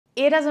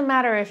It doesn't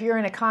matter if you're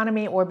in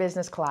economy or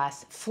business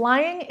class,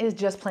 flying is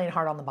just plain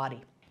hard on the body.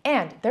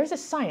 And there's a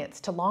science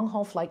to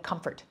long-haul flight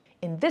comfort.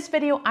 In this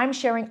video, I'm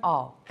sharing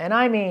all, and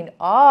I mean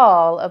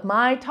all, of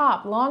my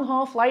top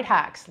long-haul flight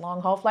hacks,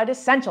 long-haul flight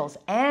essentials,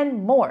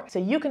 and more, so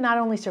you can not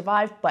only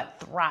survive, but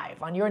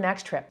thrive on your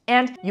next trip.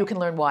 And you can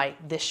learn why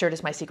this shirt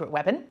is my secret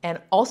weapon. And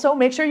also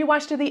make sure you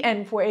watch to the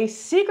end for a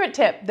secret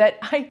tip that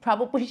I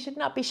probably should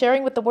not be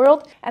sharing with the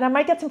world, and I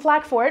might get some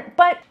flack for it,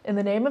 but in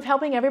the name of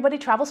helping everybody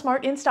travel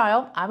smart in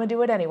style, I'm gonna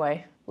do it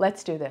anyway.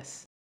 Let's do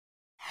this.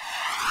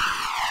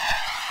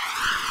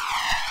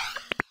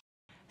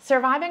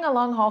 Surviving a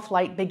long-haul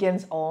flight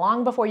begins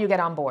long before you get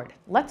on board.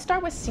 Let's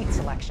start with seat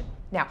selection.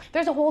 Now,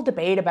 there's a whole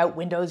debate about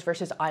windows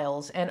versus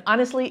aisles, and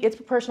honestly, it's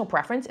personal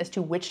preference as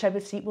to which type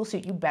of seat will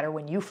suit you better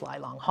when you fly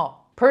long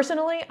haul.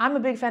 Personally, I'm a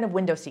big fan of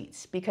window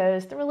seats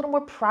because they're a little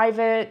more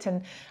private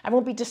and I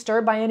won't be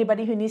disturbed by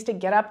anybody who needs to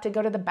get up to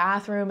go to the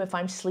bathroom if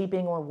I'm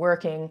sleeping or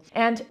working.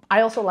 And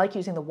I also like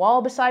using the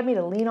wall beside me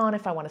to lean on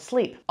if I want to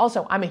sleep.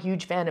 Also, I'm a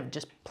huge fan of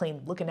just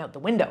plain looking out the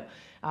window.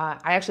 I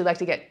actually like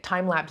to get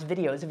time-lapse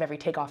videos of every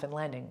takeoff and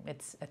landing.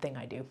 It's a thing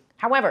I do.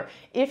 However,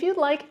 if you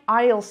like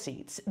aisle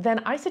seats, then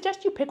I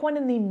suggest you pick one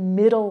in the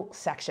middle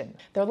section.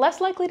 They're less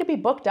likely to be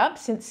booked up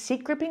since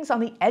seat groupings on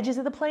the edges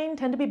of the plane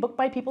tend to be booked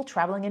by people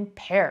traveling in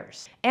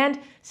pairs. And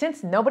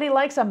since nobody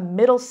likes a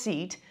middle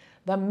seat,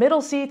 the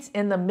middle seats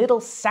in the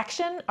middle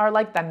section are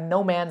like the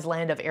no man's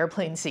land of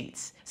airplane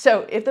seats.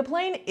 So if the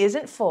plane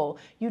isn't full,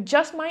 you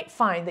just might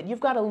find that you've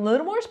got a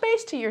little more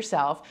space to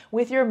yourself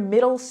with your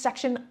middle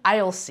section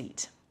aisle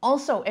seat.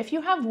 Also, if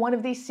you have one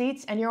of these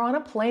seats and you're on a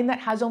plane that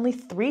has only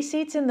 3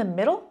 seats in the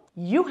middle,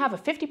 you have a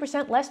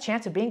 50% less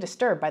chance of being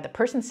disturbed by the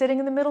person sitting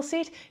in the middle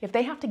seat if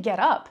they have to get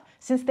up,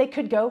 since they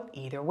could go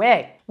either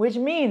way. Which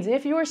means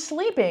if you're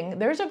sleeping,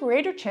 there's a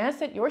greater chance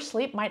that your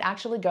sleep might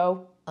actually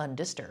go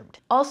undisturbed.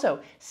 Also,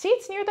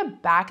 seats near the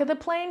back of the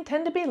plane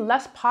tend to be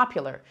less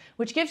popular,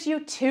 which gives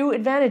you 2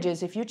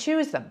 advantages if you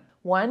choose them.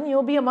 One,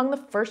 you'll be among the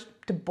first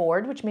to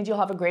board, which means you'll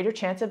have a greater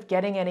chance of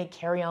getting any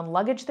carry-on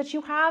luggage that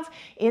you have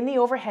in the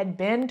overhead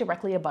bin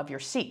directly above your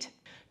seat.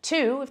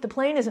 2, if the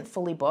plane isn't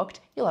fully booked,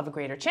 you'll have a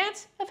greater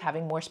chance of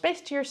having more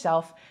space to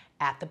yourself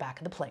at the back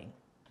of the plane.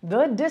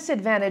 The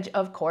disadvantage,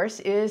 of course,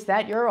 is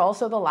that you're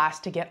also the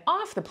last to get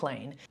off the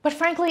plane. But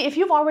frankly, if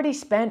you've already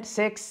spent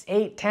 6,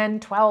 8, 10,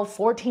 12,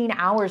 14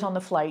 hours on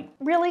the flight,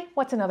 really,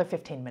 what's another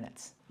 15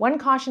 minutes? One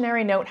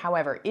cautionary note,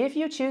 however, if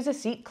you choose a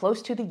seat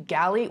close to the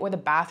galley or the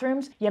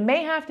bathrooms, you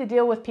may have to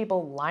deal with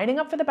people lining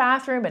up for the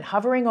bathroom and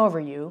hovering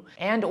over you,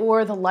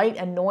 and/or the light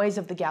and noise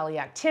of the galley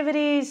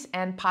activities,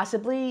 and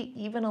possibly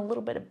even a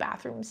little bit of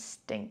bathroom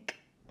stink.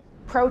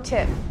 Pro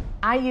tip,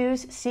 I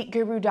use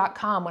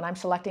seatguru.com when I'm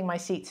selecting my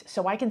seats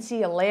so I can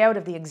see a layout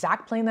of the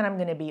exact plane that I'm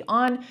going to be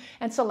on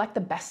and select the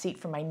best seat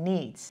for my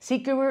needs.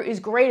 SeatGuru is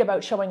great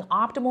about showing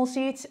optimal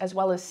seats as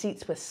well as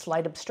seats with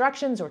slight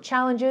obstructions or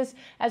challenges,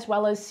 as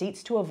well as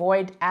seats to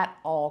avoid at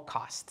all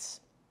costs.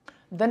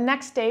 The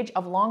next stage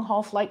of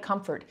long-haul flight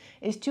comfort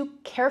is to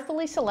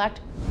carefully select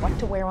what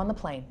to wear on the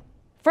plane.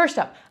 First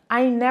up,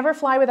 I never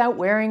fly without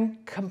wearing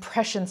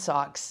compression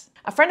socks.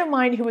 A friend of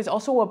mine who is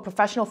also a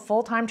professional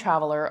full-time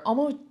traveler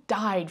almost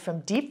died from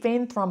deep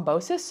vein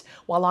thrombosis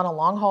while on a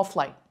long-haul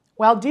flight.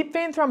 While deep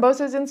vein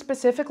thrombosis isn't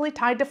specifically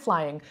tied to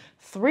flying,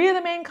 3 of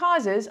the main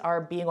causes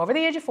are being over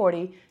the age of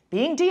 40,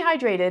 being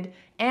dehydrated,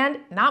 and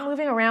not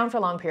moving around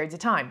for long periods of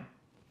time.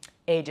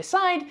 Age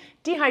aside,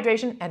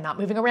 dehydration and not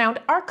moving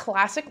around are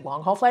classic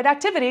long-haul flight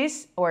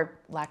activities, or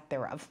lack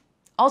thereof.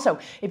 Also,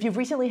 if you've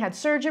recently had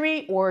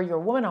surgery or you're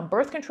a woman on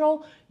birth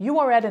control, you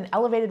are at an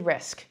elevated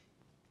risk.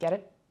 Get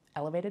it?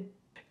 Elevated?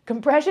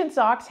 Compression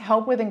socks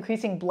help with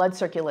increasing blood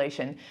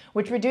circulation,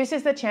 which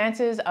reduces the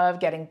chances of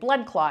getting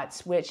blood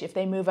clots, which if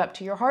they move up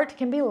to your heart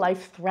can be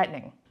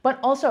life-threatening. But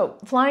also,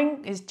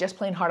 flying is just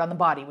plain hard on the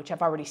body, which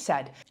I've already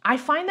said. I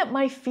find that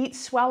my feet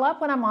swell up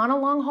when I'm on a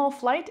long-haul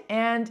flight,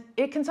 and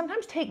it can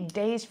sometimes take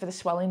days for the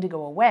swelling to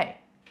go away.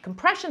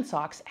 Compression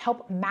socks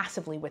help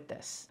massively with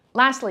this.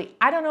 Lastly,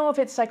 I don't know if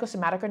it's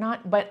psychosomatic or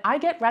not, but I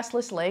get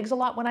restless legs a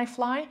lot when I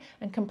fly,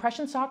 and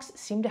compression socks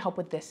seem to help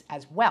with this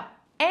as well.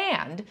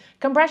 And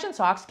compression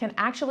socks can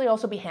actually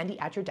also be handy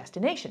at your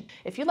destination.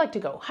 If you like to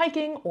go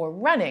hiking or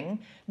running,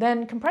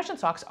 then compression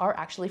socks are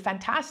actually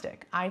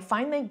fantastic. I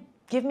find they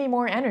give me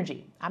more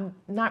energy. I'm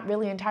not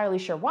really entirely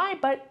sure why,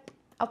 but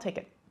I'll take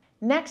it.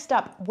 Next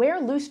up, wear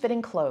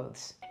loose-fitting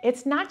clothes.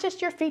 It's not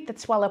just your feet that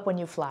swell up when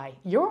you fly.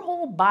 Your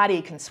whole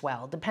body can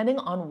swell depending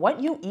on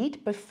what you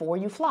eat before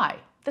you fly.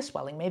 The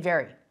swelling may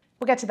vary.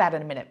 We'll get to that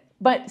in a minute.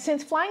 But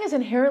since flying is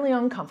inherently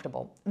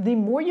uncomfortable, the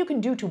more you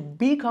can do to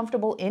be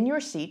comfortable in your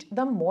seat,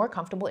 the more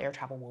comfortable air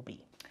travel will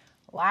be.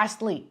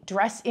 Lastly,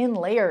 dress in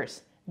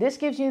layers. This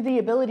gives you the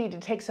ability to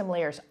take some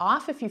layers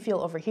off if you feel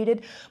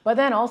overheated, but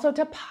then also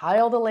to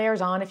pile the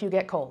layers on if you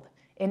get cold.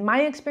 In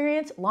my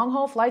experience,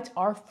 long-haul flights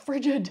are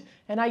frigid,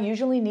 and I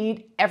usually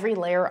need every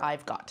layer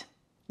I've got.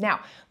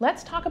 Now,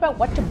 let's talk about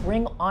what to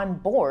bring on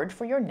board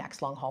for your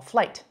next long-haul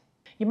flight.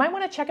 You might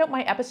want to check out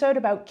my episode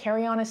about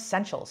carry-on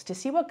essentials to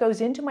see what goes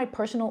into my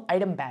personal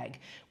item bag,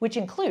 which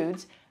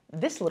includes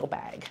this little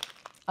bag.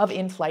 of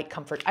in-flight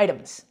comfort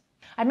items.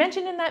 I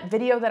mentioned in that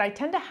video that I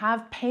tend to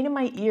have pain in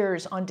my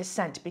ears on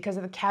descent because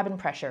of the cabin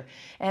pressure,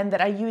 and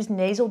that I use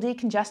nasal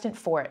decongestant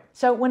for it.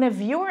 So when a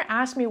viewer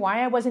asked me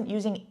why I wasn't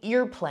using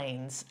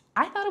earplanes,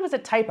 I thought it was a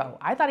typo.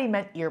 I thought he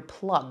meant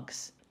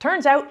earplugs.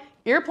 Turns out,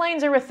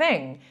 earplanes are a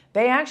thing.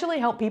 They actually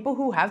help people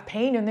who have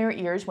pain in their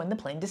ears when the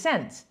plane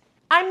descends.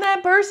 I'm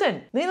that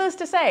person. Needless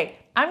to say,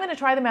 I'm going to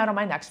try them out on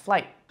my next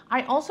flight.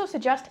 I also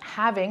suggest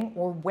having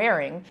or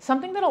wearing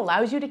something that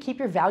allows you to keep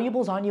your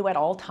valuables on you at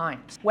all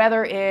times.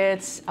 Whether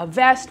it's a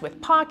vest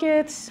with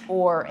pockets,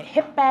 or a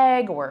hip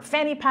bag, or a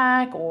fanny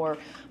pack, or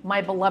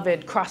my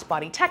beloved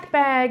crossbody tech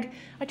bag,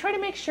 I try to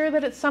make sure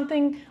that it's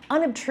something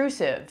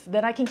unobtrusive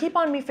that I can keep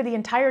on me for the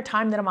entire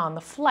time that I'm on the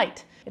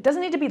flight. It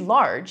doesn't need to be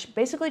large,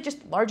 basically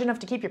just large enough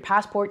to keep your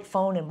passport,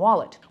 phone, and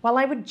wallet. While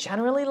I would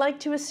generally like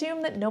to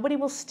assume that nobody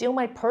will steal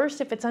my purse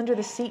if it's under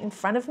the seat in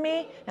front of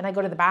me and I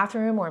go to the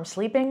bathroom or I'm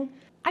sleeping,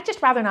 I'd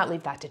just rather not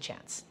leave that to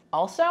chance.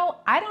 Also,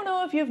 I don't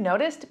know if you've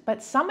noticed,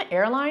 but some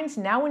airlines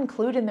now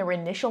include in their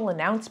initial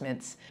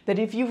announcements that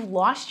if you've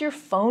lost your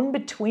phone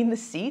between the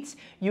seats,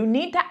 you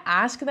need to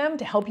ask them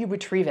to help you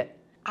retrieve it.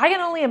 I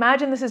can only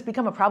imagine this has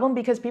become a problem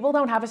because people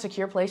don't have a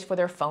secure place for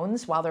their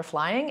phones while they're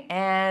flying,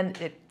 and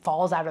it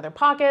falls out of their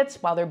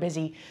pockets while they're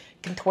busy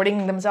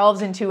contorting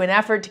themselves into an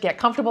effort to get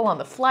comfortable on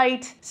the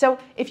flight. So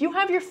if you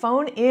have your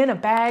phone in a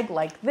bag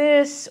like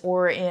this,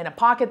 or in a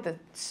pocket that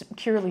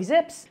securely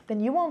zips, then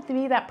you won't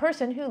be that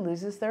person who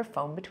loses their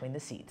phone between the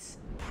seats.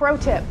 Pro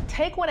tip,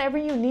 take whatever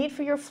you need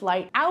for your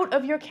flight out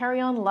of your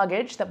carry-on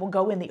luggage that will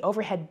go in the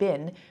overhead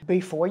bin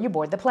before you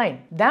board the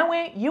plane. That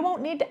way, you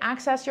won't need to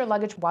access your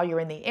luggage while you're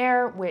in the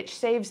air, which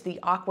saves the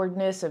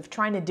awkwardness of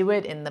trying to do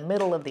it in the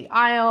middle of the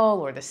aisle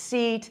or the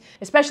seat,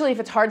 especially if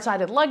it's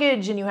hard-sided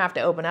luggage and you have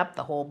to open up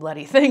the whole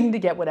bloody thing to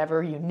get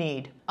whatever you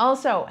need.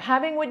 Also,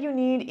 having what you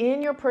need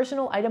in your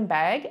personal item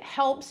bag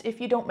helps if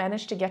you don't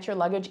manage to get your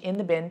luggage in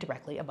the bin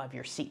directly above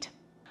your seat.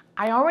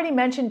 I already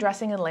mentioned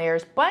dressing in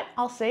layers, but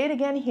I'll say it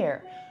again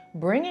here.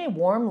 Bring a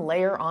warm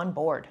layer on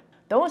board.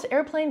 Those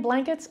airplane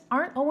blankets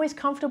aren't always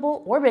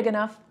comfortable or big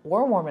enough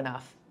or warm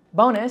enough.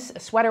 Bonus, a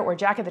sweater or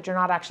jacket that you're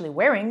not actually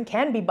wearing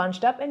can be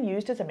bunched up and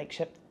used as a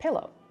makeshift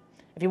pillow.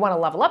 If you want to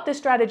level up this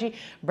strategy,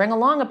 bring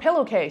along a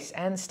pillowcase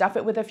and stuff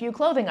it with a few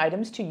clothing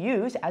items to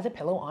use as a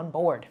pillow on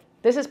board.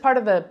 This is part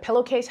of the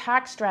pillowcase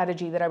hack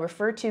strategy that I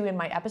referred to in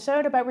my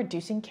episode about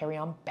reducing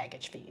carry-on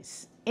baggage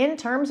fees. In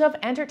terms of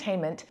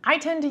entertainment, I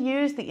tend to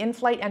use the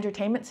in-flight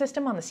entertainment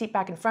system on the seat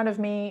back in front of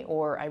me,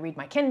 or I read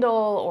my Kindle,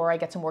 or I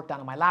get some work done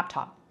on my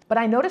laptop. But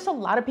I notice a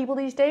lot of people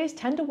these days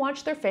tend to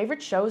watch their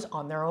favorite shows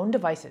on their own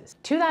devices.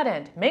 To that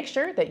end, make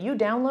sure that you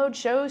download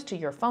shows to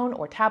your phone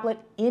or tablet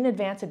in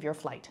advance of your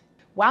flight.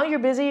 While you're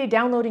busy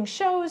downloading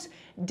shows,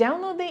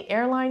 download the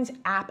airline's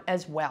app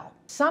as well.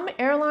 Some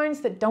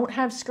airlines that don't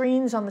have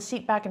screens on the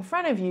seat back in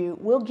front of you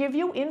will give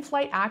you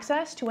in-flight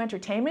access to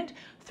entertainment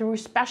through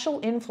special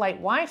in-flight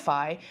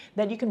Wi-Fi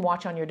that you can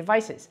watch on your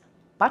devices,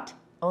 but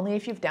only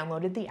if you've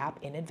downloaded the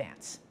app in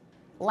advance.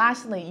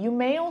 Lastly, you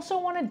may also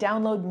want to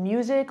download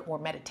music or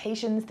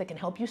meditations that can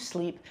help you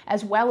sleep,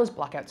 as well as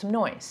block out some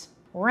noise.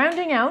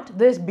 Rounding out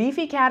this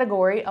beefy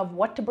category of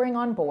what to bring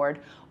on board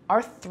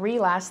are three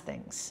last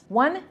things.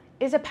 One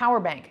is a power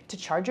bank to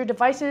charge your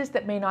devices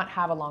that may not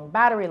have a long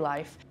battery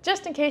life,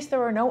 just in case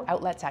there are no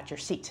outlets at your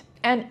seat.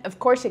 And of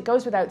course, it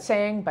goes without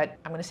saying, but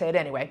I'm going to say it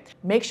anyway,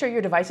 make sure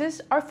your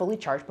devices are fully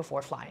charged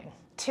before flying.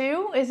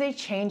 Two is a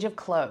change of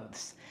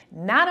clothes.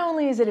 Not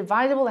only is it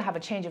advisable to have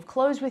a change of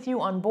clothes with you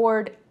on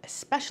board,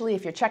 especially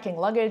if you're checking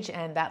luggage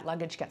and that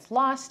luggage gets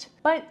lost,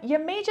 but you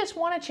may just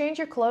want to change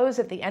your clothes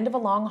at the end of a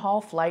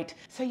long-haul flight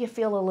so you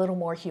feel a little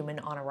more human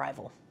on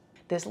arrival.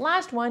 This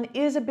last one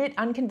is a bit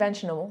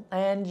unconventional,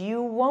 and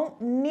you won't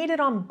need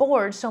it on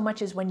board so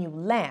much as when you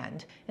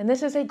land, and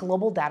this is a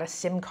global data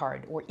SIM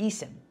card, or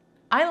eSIM.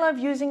 I love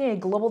using a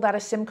global data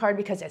SIM card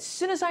because as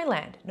soon as I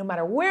land, no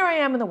matter where I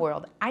am in the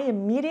world, I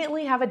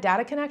immediately have a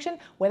data connection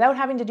without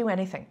having to do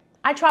anything.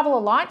 I travel a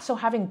lot, so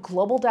having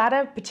global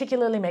data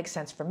particularly makes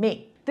sense for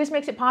me. This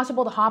makes it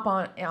possible to hop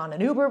on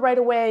an Uber right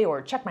away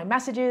or check my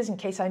messages in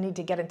case I need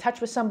to get in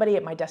touch with somebody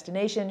at my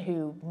destination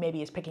who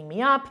maybe is picking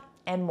me up,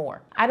 and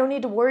more. I don't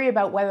need to worry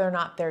about whether or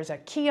not there's a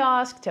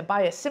kiosk to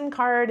buy a SIM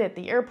card at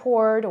the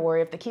airport, or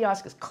if the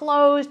kiosk is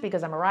closed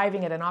because I'm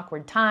arriving at an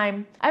awkward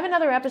time. I have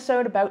another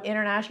episode about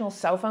international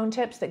cell phone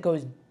tips that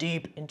goes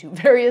deep into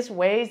various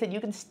ways that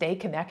you can stay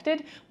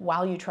connected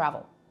while you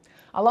travel.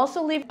 I'll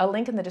also leave a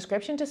link in the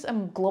description to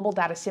some global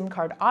data SIM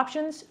card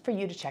options for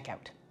you to check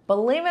out.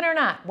 Believe it or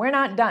not, we're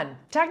not done.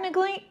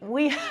 Technically,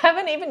 we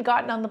haven't even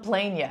gotten on the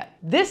plane yet.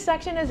 This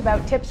section is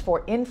about tips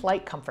for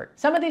in-flight comfort.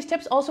 Some of these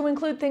tips also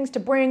include things to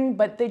bring,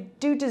 but they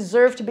do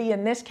deserve to be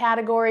in this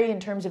category in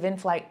terms of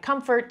in-flight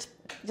comfort.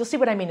 You'll see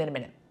what I mean in a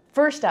minute.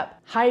 First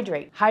up,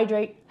 hydrate,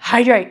 hydrate,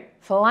 hydrate.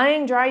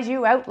 Flying dries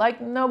you out like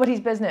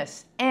nobody's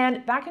business,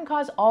 and that can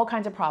cause all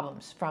kinds of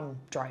problems, from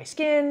dry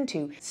skin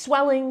to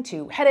swelling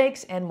to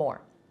headaches and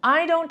more.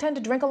 I don't tend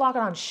to drink a lot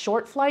on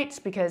short flights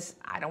because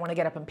I don't want to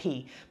get up and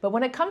pee, but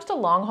when it comes to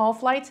long haul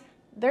flights,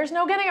 there's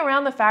no getting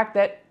around the fact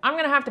that I'm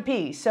going to have to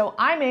pee, so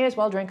I may as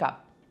well drink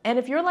up. And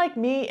if you're like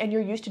me and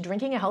you're used to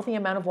drinking a healthy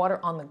amount of water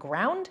on the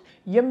ground,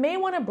 you may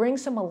want to bring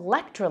some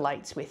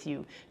electrolytes with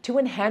you to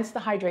enhance the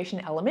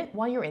hydration element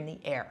while you're in the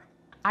air.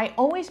 I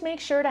always make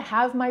sure to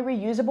have my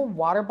reusable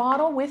water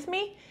bottle with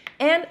me,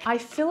 and I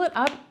fill it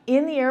up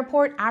in the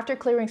airport after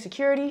clearing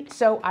security,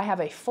 so I have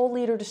a full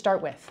liter to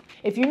start with.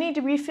 If you need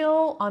to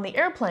refill on the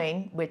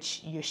airplane,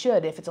 which you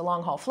should if it's a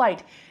long haul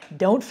flight,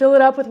 don't fill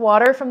it up with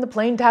water from the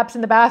plane taps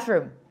in the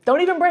bathroom.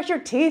 Don't even brush your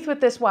teeth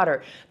with this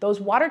water. Those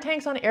water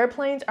tanks on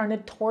airplanes are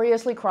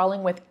notoriously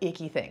crawling with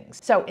icky things.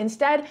 So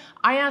instead,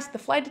 I ask the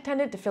flight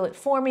attendant to fill it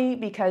for me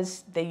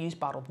because they use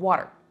bottled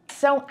water.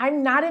 So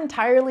I'm not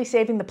entirely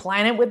saving the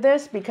planet with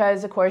this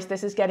because, of course,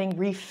 this is getting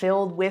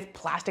refilled with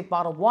plastic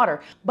bottled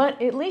water,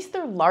 but at least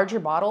they're larger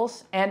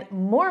bottles, and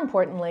more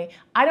importantly,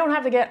 I don't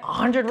have to get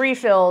 100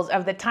 refills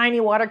of the tiny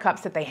water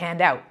cups that they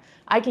hand out.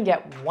 I can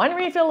get one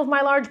refill of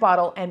my large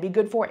bottle and be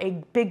good for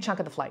a big chunk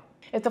of the flight.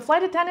 If the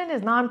flight attendant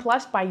is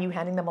nonplussed by you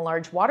handing them a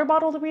large water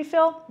bottle to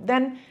refill,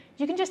 then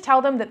you can just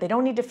tell them that they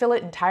don't need to fill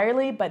it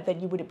entirely, but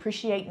that you would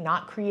appreciate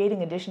not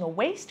creating additional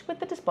waste with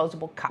the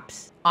disposable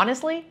cups.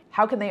 Honestly,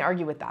 how can they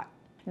argue with that?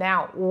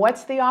 Now,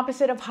 what's the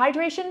opposite of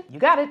hydration? You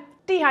got it,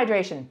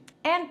 dehydration.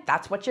 And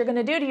that's what you're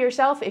gonna do to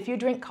yourself if you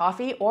drink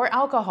coffee or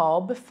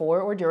alcohol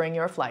before or during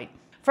your flight.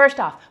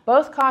 First off,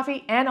 both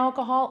coffee and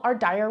alcohol are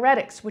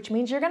diuretics, which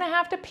means you're gonna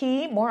have to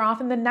pee more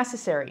often than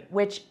necessary,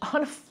 which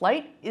on a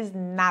flight is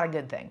not a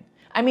good thing.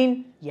 I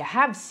mean, you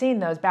have seen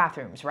those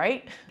bathrooms,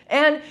 right?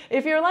 And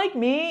if you're like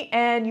me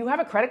and you have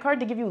a credit card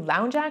to give you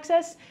lounge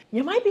access,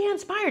 you might be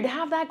inspired to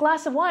have that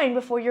glass of wine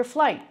before your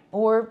flight,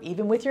 or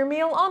even with your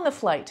meal on the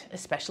flight,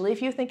 especially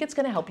if you think it's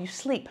gonna help you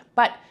sleep.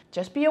 But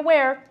just be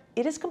aware,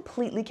 it is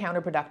completely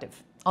counterproductive,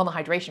 on the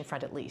hydration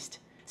front at least.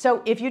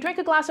 So if you drink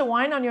a glass of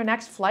wine on your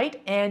next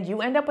flight and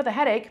you end up with a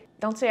headache,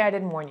 don't say I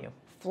didn't warn you.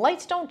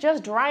 Flights don't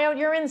just dry out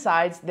your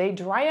insides, they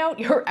dry out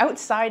your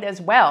outside as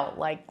well,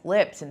 like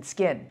lips and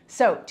skin.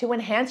 So to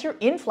enhance your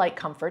in-flight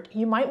comfort,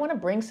 you might want to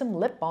bring some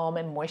lip balm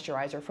and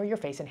moisturizer for your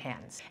face and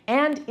hands.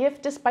 And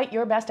if, despite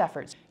your best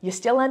efforts, you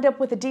still end up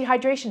with a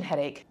dehydration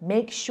headache,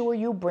 make sure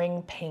you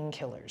bring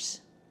painkillers.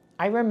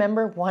 I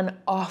remember one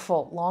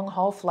awful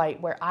long-haul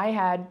flight where I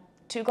had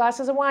 2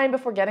 glasses of wine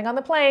before getting on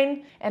the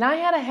plane, and I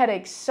had a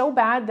headache so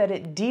bad that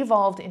it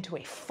devolved into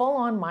a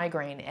full-on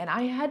migraine, and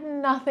I had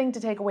nothing to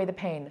take away the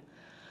pain.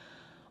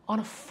 On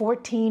a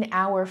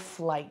 14-hour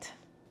flight.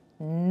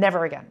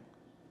 Never again.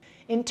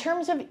 In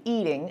terms of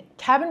eating,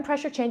 cabin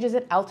pressure changes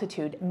at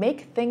altitude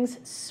make things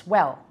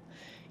swell,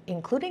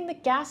 including the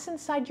gas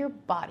inside your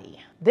body.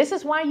 This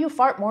is why you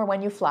fart more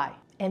when you fly.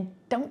 And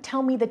don't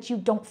tell me that you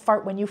don't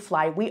fart when you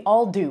fly, we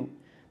all do.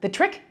 The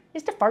trick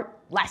is to fart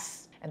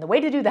less. And the way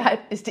to do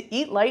that is to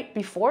eat light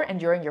before and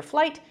during your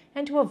flight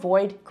and to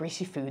avoid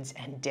greasy foods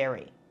and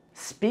dairy.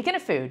 Speaking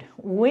of food,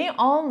 we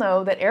all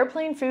know that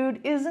airplane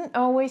food isn't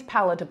always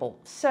palatable,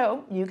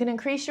 so you can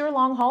increase your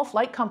long-haul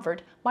flight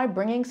comfort by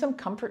bringing some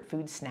comfort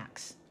food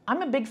snacks.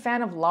 I'm a big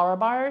fan of Lara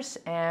bars,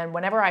 and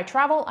whenever I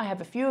travel, I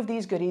have a few of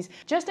these goodies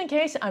just in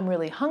case I'm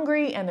really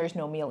hungry and there's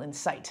no meal in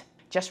sight.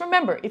 Just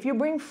remember, if you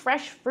bring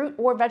fresh fruit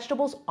or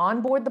vegetables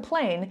on board the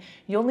plane,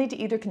 you'll need to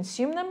either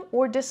consume them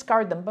or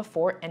discard them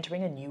before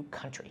entering a new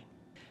country.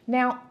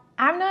 Now,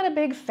 I'm not a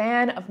big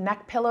fan of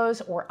neck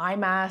pillows or eye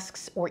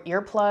masks or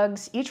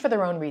earplugs, each for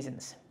their own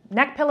reasons.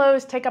 Neck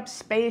pillows take up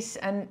space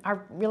and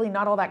are really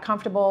not all that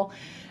comfortable.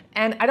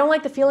 And I don't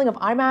like the feeling of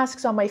eye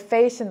masks on my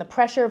face and the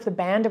pressure of the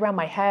band around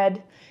my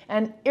head.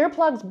 And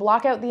earplugs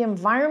block out the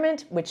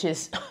environment, which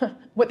is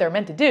what they're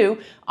meant to do,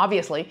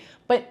 obviously.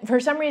 But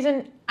for some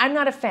reason, I'm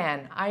not a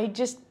fan.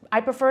 I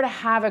prefer to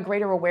have a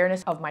greater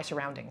awareness of my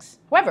surroundings.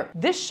 However,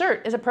 this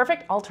shirt is a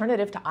perfect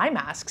alternative to eye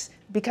masks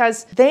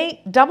because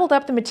they doubled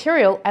up the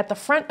material at the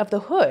front of the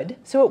hood,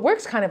 so it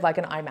works kind of like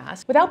an eye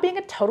mask without being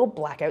a total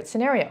blackout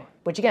scenario,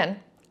 which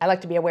again, I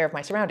like to be aware of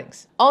my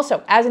surroundings.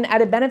 Also, as an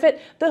added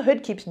benefit, the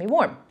hood keeps me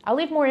warm. I'll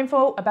leave more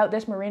info about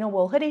this merino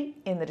wool hoodie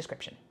in the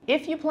description.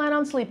 If you plan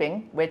on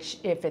sleeping, which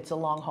if it's a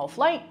long haul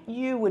flight,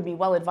 you would be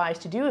well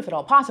advised to do if at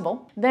all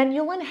possible, then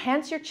you'll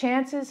enhance your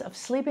chances of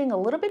sleeping a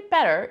little bit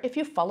better if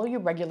you follow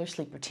your regular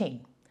sleep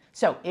routine.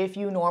 So if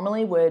you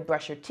normally would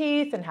brush your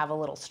teeth and have a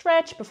little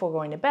stretch before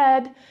going to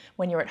bed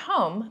when you're at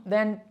home,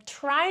 then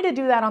try to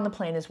do that on the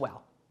plane as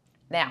well.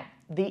 Now,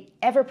 the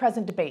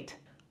ever-present debate,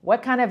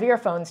 what kind of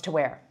earphones to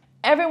wear?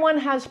 Everyone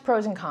has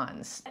pros and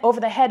cons.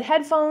 Over-the-head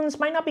headphones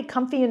might not be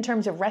comfy in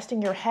terms of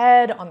resting your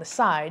head on the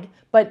side,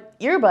 but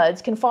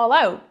earbuds can fall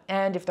out,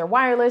 and if they're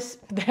wireless,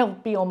 they'll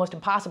be almost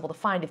impossible to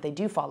find if they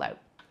do fall out.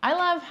 I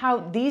love how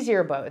these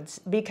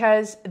earbuds,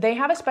 because they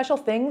have a special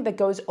thing that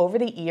goes over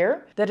the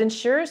ear that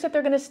ensures that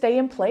they're gonna stay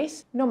in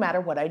place no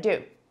matter what I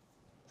do.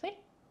 See?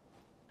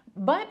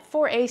 But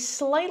for a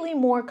slightly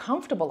more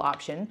comfortable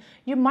option,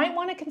 you might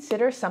want to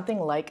consider something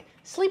like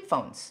sleep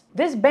phones.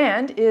 This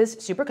band is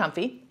super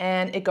comfy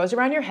and it goes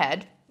around your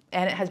head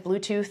and it has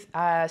Bluetooth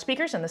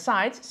speakers on the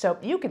sides, so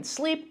you can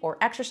sleep or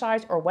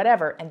exercise or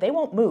whatever and they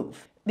won't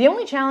move. The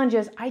only challenge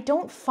is I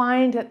don't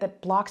find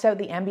that blocks out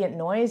the ambient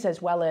noise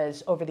as well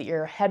as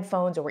over-the-ear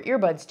headphones or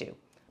earbuds do.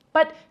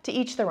 But to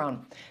each their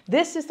own.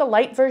 This is the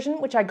light version,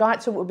 which I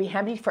got so it would be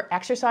handy for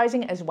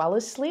exercising as well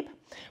as sleep.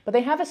 But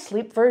they have a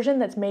sleep version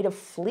that's made of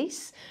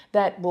fleece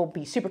that will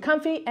be super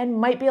comfy and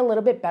might be a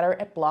little bit better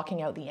at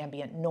blocking out the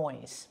ambient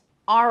noise.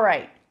 All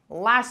right,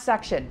 last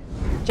section,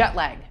 jet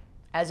lag,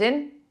 as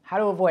in how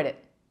to avoid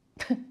it.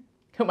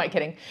 Who am I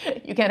kidding?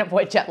 You can't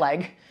avoid jet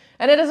lag.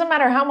 And it doesn't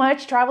matter how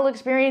much travel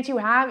experience you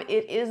have,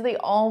 it is the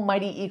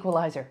almighty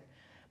equalizer.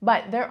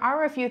 But there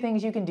are a few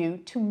things you can do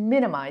to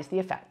minimize the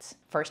effects.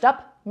 First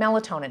up,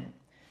 melatonin.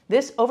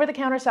 This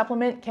over-the-counter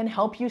supplement can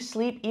help you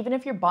sleep even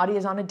if your body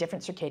is on a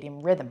different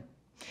circadian rhythm.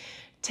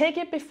 Take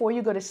it before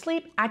you go to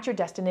sleep at your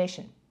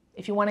destination.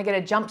 If you want to get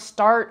a jump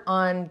start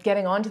on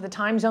getting onto the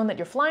time zone that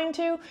you're flying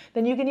to,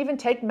 then you can even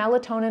take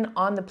melatonin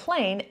on the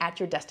plane at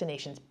your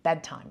destination's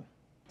bedtime.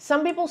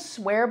 Some people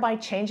swear by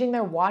changing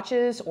their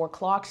watches or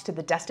clocks to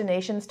the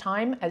destination's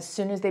time as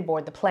soon as they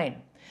board the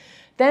plane.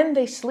 Then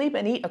they sleep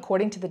and eat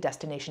according to the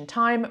destination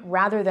time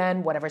rather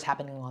than whatever's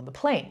happening on the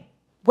plane.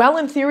 Well,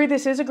 in theory,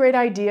 this is a great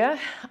idea.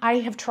 I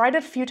have tried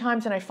it a few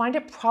times and I find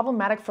it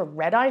problematic for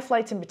red-eye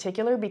flights in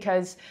particular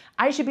because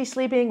I should be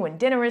sleeping when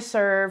dinner is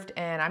served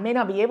and I may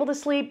not be able to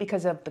sleep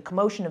because of the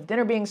commotion of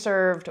dinner being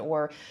served,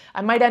 or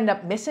I might end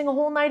up missing a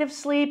whole night of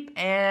sleep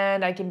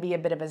and I can be a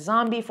bit of a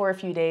zombie for a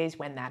few days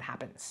when that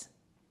happens.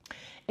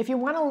 If you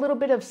want a little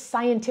bit of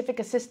scientific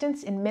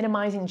assistance in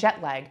minimizing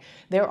jet lag,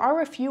 there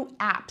are a few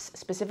apps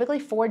specifically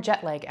for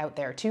jet lag out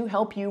there to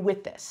help you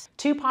with this.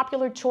 Two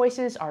popular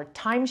choices are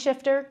Time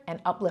Shifter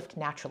and Uplift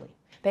Naturally.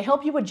 They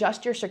help you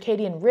adjust your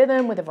circadian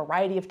rhythm with a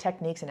variety of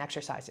techniques and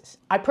exercises.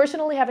 I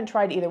personally haven't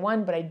tried either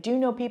one, but I do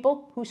know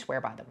people who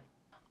swear by them.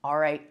 All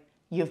right,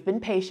 you've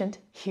been patient.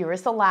 Here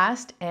is the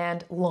last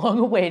and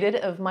long-awaited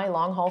of my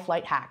long-haul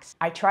flight hacks.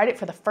 I tried it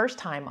for the first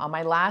time on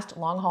my last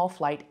long-haul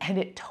flight and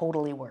it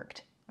totally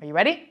worked. Are you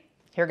ready?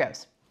 Here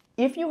goes.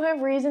 If you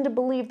have reason to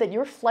believe that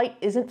your flight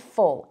isn't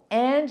full,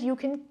 and you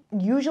can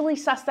usually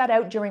suss that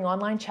out during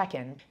online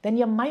check-in, then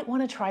you might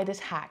want to try this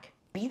hack.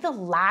 Be the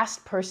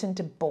last person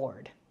to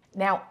board.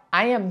 Now,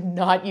 I am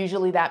not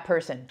usually that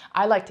person.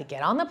 I like to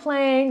get on the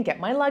plane, get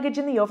my luggage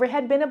in the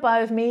overhead bin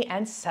above me,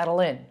 and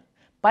settle in.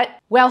 But,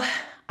 well,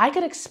 I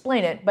could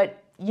explain it,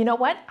 but you know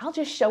what? I'll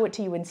just show it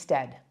to you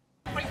instead.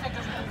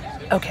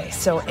 Okay,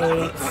 so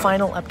a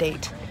final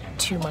update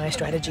to my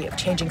strategy of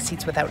changing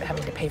seats without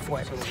having to pay for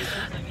it.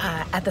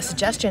 At the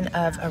suggestion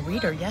of a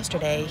reader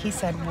yesterday, he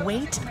said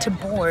wait to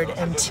board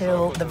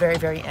until the very,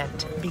 very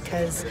end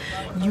because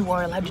you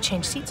are allowed to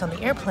change seats on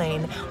the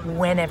airplane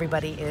when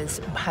everybody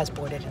has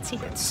boarded and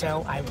seated.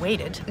 So I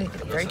waited,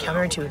 very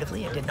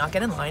counterintuitively. I did not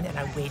get in line, and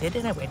I waited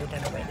and I waited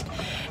and I waited.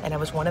 And I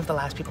was one of the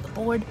last people to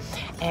board,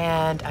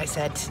 and I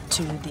said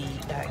to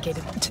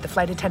the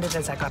flight attendant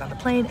as I got on the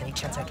plane, any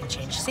chance I can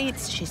change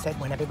seats? She said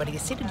when everybody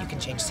is seated, you can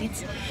change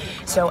seats.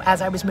 So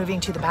as I was moving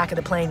to the back of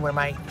the plane where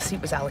my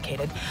seat was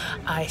allocated,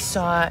 I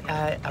saw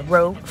a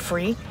row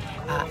free.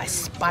 I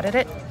spotted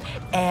it,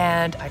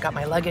 and I got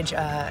my luggage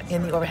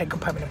in the overhead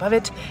compartment above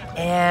it,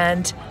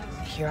 and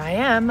here I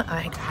am.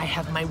 I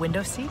have my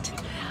window seat.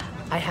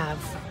 I have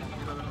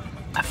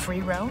a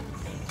free row,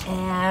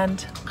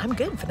 and I'm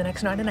good for the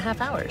next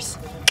 9.5 hours.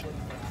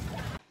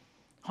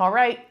 All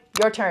right,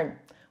 your turn.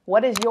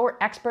 What is your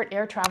expert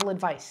air travel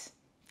advice?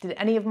 Did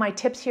any of my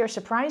tips here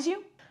surprise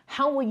you?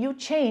 How will you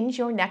change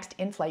your next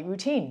in-flight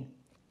routine?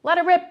 Let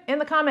it rip in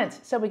the comments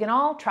so we can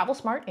all travel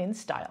smart in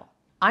style.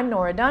 I'm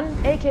Nora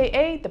Dunn,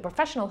 aka the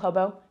Professional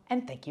Hobo,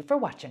 and thank you for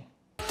watching.